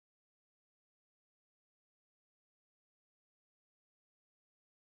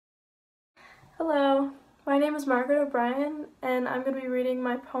Hello, my name is Margaret O'Brien, and I'm going to be reading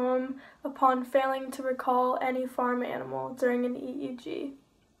my poem Upon Failing to Recall Any Farm Animal During an EEG.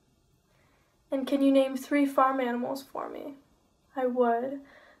 And can you name 3 farm animals for me? I would,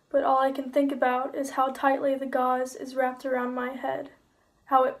 but all I can think about is how tightly the gauze is wrapped around my head,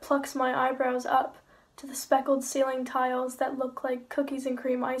 how it plucks my eyebrows up to the speckled ceiling tiles that look like cookies and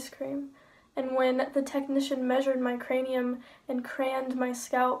cream ice cream, and when the technician measured my cranium and crayoned my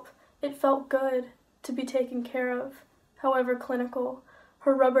scalp, it felt good to be taken care of, however clinical,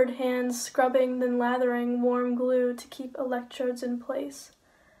 her rubbered hands scrubbing then lathering warm glue to keep electrodes in place.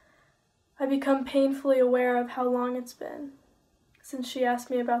 I become painfully aware of how long it's been since she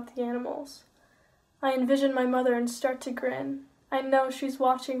asked me about the animals. I envision my mother and start to grin. I know she's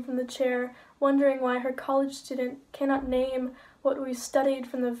watching from the chair, wondering why her college student cannot name what we studied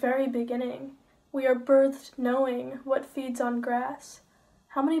from the very beginning. We are birthed knowing what feeds on grass.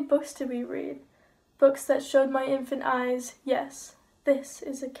 How many books did we read? Books that showed my infant eyes, yes, this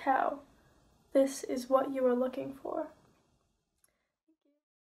is a cow. This is what you are looking for.